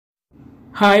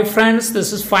Hi friends,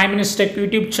 this is 5 Minutes Tech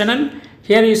YouTube channel.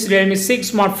 Here is Realme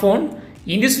 6 smartphone.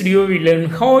 In this video, we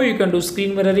learn how you can do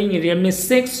screen mirroring in Realme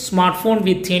 6 smartphone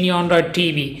with any Android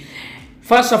TV.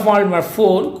 First of all, in your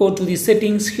phone, go to the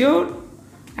settings here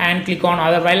and click on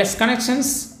other wireless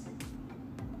connections.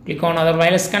 Click on other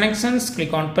wireless connections,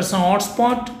 click on personal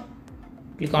hotspot.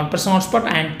 Click on personal hotspot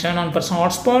and turn on personal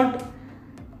hotspot.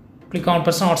 Click on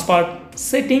personal hotspot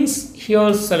settings.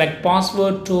 Here select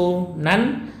password to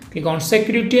none. Click on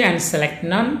security and select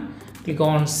none. Click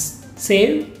on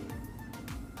save.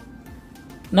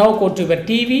 Now go to your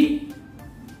TV.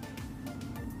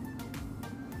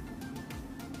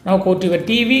 Now go to your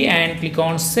TV and click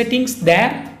on settings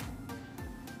there.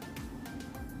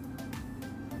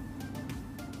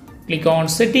 Click on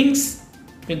settings.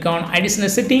 Click on additional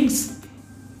settings.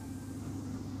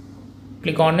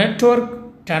 Click on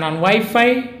network. Turn on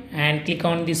Wi-Fi and click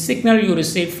on the signal you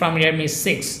received from Realme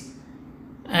 6.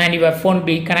 And your phone will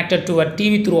be connected to your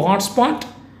TV through hotspot.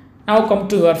 Now come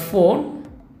to your phone.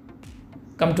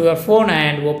 Come to your phone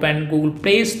and open Google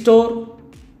Play Store.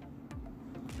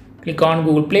 Click on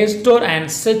Google Play Store and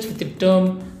search with the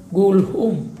term Google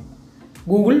Home.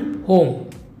 Google Home.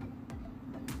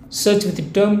 Search with the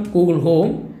term Google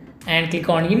Home and click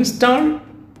on install.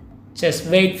 Just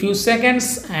wait few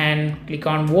seconds and click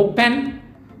on open.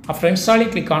 After installing,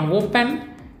 click on open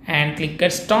and click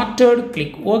get started.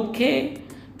 Click OK.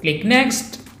 Click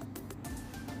next.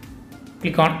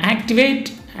 Click on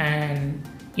activate and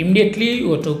immediately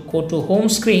you have to go to home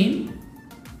screen.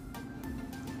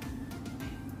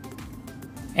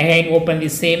 And open the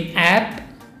same app.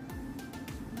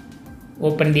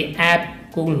 Open the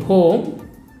app Google Home.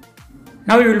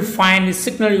 Now you will find the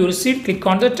signal you received. Click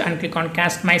on that and click on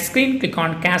cast my screen. Click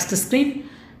on cast screen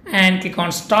and click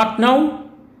on start now.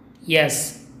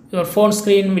 Yes, your phone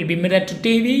screen will be mirrored to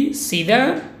TV. See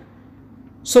there.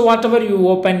 So whatever you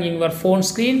open in your phone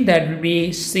screen, that will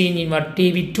be seen in your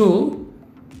TV too.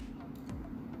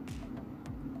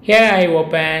 Here I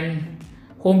open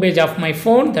homepage of my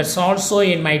phone. That's also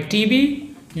in my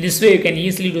TV. This way you can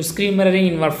easily do screen mirroring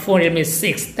in your phone Realme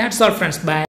 6. That's all friends. Bye.